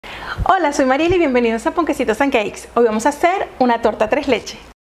Hola, soy Marielly y bienvenidos a Ponquecitos and Cakes. Hoy vamos a hacer una torta tres leches.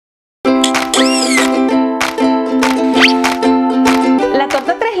 La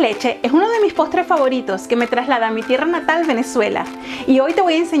torta tres leches es uno de mis postres favoritos que me traslada a mi tierra natal, Venezuela. Y hoy te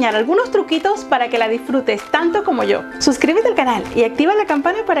voy a enseñar algunos truquitos para que la disfrutes tanto como yo. Suscríbete al canal y activa la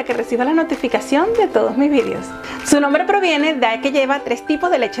campana para que recibas la notificación de todos mis vídeos. Su nombre proviene de que lleva tres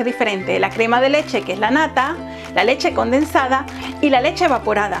tipos de leche diferentes: la crema de leche, que es la nata, la leche condensada y la leche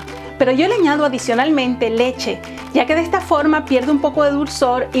evaporada. Pero yo le añado adicionalmente leche, ya que de esta forma pierde un poco de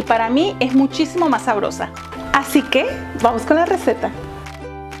dulzor y para mí es muchísimo más sabrosa. Así que vamos con la receta.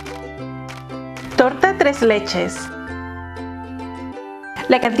 Torta tres leches.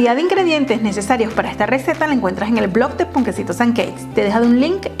 La cantidad de ingredientes necesarios para esta receta la encuentras en el blog de Ponquecitos and Cakes. Te he dejado un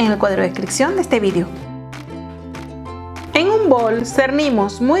link en el cuadro de descripción de este vídeo. En un bol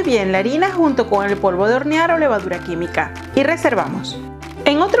cernimos muy bien la harina junto con el polvo de hornear o levadura química y reservamos.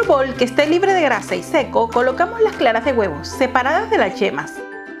 En otro bol que esté libre de grasa y seco, colocamos las claras de huevos separadas de las yemas.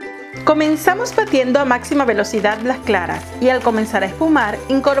 Comenzamos batiendo a máxima velocidad las claras y al comenzar a espumar,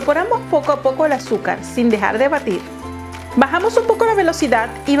 incorporamos poco a poco el azúcar sin dejar de batir. Bajamos un poco la velocidad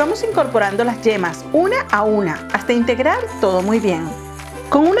y vamos incorporando las yemas una a una hasta integrar todo muy bien.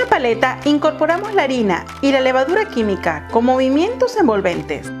 Con una paleta incorporamos la harina y la levadura química con movimientos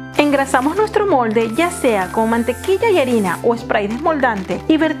envolventes. Engrasamos nuestro molde ya sea con mantequilla y harina o spray desmoldante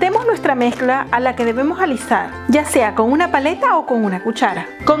y vertemos nuestra mezcla a la que debemos alisar, ya sea con una paleta o con una cuchara.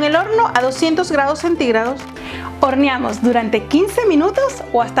 Con el horno a 200 grados centígrados, horneamos durante 15 minutos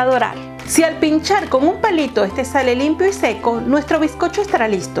o hasta dorar. Si al pinchar con un palito este sale limpio y seco, nuestro bizcocho estará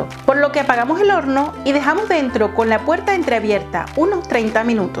listo, por lo que apagamos el horno y dejamos dentro con la puerta entreabierta unos 30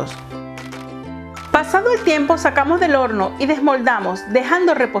 minutos. Pasado el tiempo sacamos del horno y desmoldamos,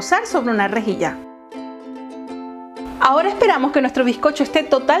 dejando reposar sobre una rejilla. Ahora esperamos que nuestro bizcocho esté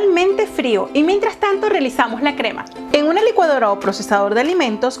totalmente frío y mientras tanto realizamos la crema. En una licuadora o procesador de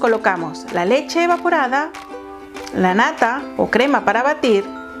alimentos colocamos la leche evaporada, la nata o crema para batir,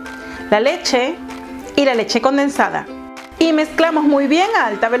 la leche y la leche condensada y mezclamos muy bien a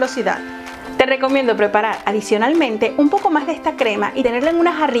alta velocidad. Te recomiendo preparar adicionalmente un poco más de esta crema y tenerla en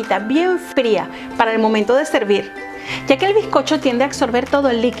una jarrita bien fría para el momento de servir, ya que el bizcocho tiende a absorber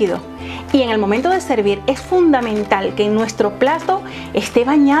todo el líquido y en el momento de servir es fundamental que nuestro plato esté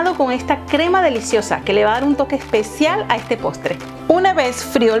bañado con esta crema deliciosa que le va a dar un toque especial a este postre. Una vez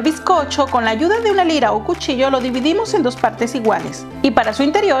frío el bizcocho, con la ayuda de una lira o cuchillo lo dividimos en dos partes iguales y para su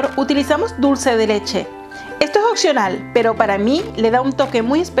interior utilizamos dulce de leche. Esto es opcional, pero para mí le da un toque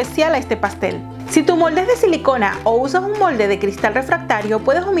muy especial a este pastel. Si tu molde es de silicona o usas un molde de cristal refractario,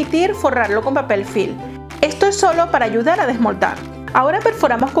 puedes omitir forrarlo con papel film. Esto es solo para ayudar a desmoldar. Ahora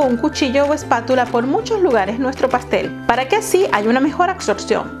perforamos con un cuchillo o espátula por muchos lugares nuestro pastel, para que así haya una mejor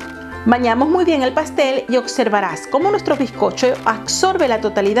absorción. Bañamos muy bien el pastel y observarás cómo nuestro bizcocho absorbe la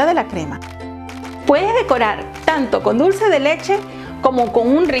totalidad de la crema. Puedes decorar tanto con dulce de leche como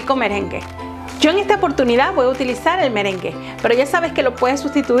con un rico merengue. Yo en esta oportunidad voy a utilizar el merengue, pero ya sabes que lo puedes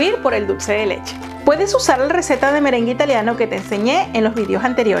sustituir por el dulce de leche. Puedes usar la receta de merengue italiano que te enseñé en los vídeos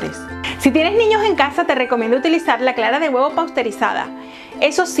anteriores. Si tienes niños en casa, te recomiendo utilizar la clara de huevo pasteurizada.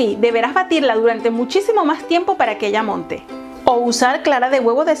 Eso sí, deberás batirla durante muchísimo más tiempo para que ella monte. O usar clara de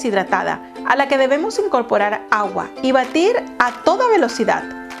huevo deshidratada, a la que debemos incorporar agua y batir a toda velocidad.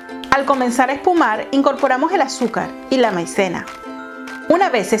 Al comenzar a espumar, incorporamos el azúcar y la maicena. Una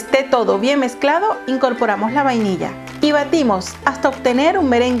vez esté todo bien mezclado, incorporamos la vainilla y batimos hasta obtener un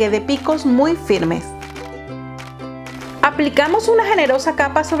merengue de picos muy firmes. Aplicamos una generosa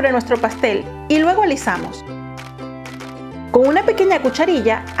capa sobre nuestro pastel y luego alisamos. Con una pequeña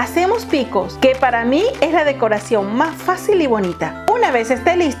cucharilla hacemos picos, que para mí es la decoración más fácil y bonita. Una vez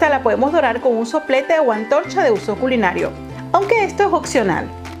esté lista, la podemos dorar con un soplete o antorcha de uso culinario, aunque esto es opcional.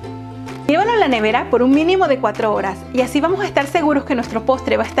 Llévalo a la nevera por un mínimo de 4 horas y así vamos a estar seguros que nuestro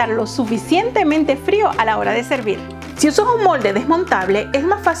postre va a estar lo suficientemente frío a la hora de servir. Si usas un molde desmontable, es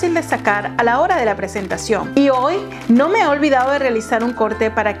más fácil de sacar a la hora de la presentación. Y hoy no me he olvidado de realizar un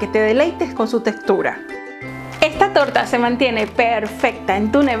corte para que te deleites con su textura. Esta torta se mantiene perfecta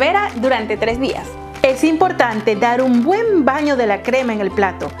en tu nevera durante 3 días. Es importante dar un buen baño de la crema en el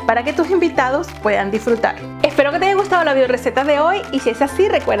plato para que tus invitados puedan disfrutar. Espero que te haya gustado la videoreceta de hoy y si es así,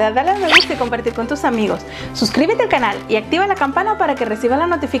 recuerda darle a me gusta y compartir con tus amigos. Suscríbete al canal y activa la campana para que recibas la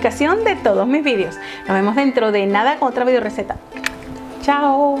notificación de todos mis vídeos. Nos vemos dentro de nada con otra videoreceta.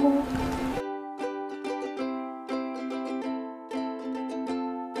 ¡Chao!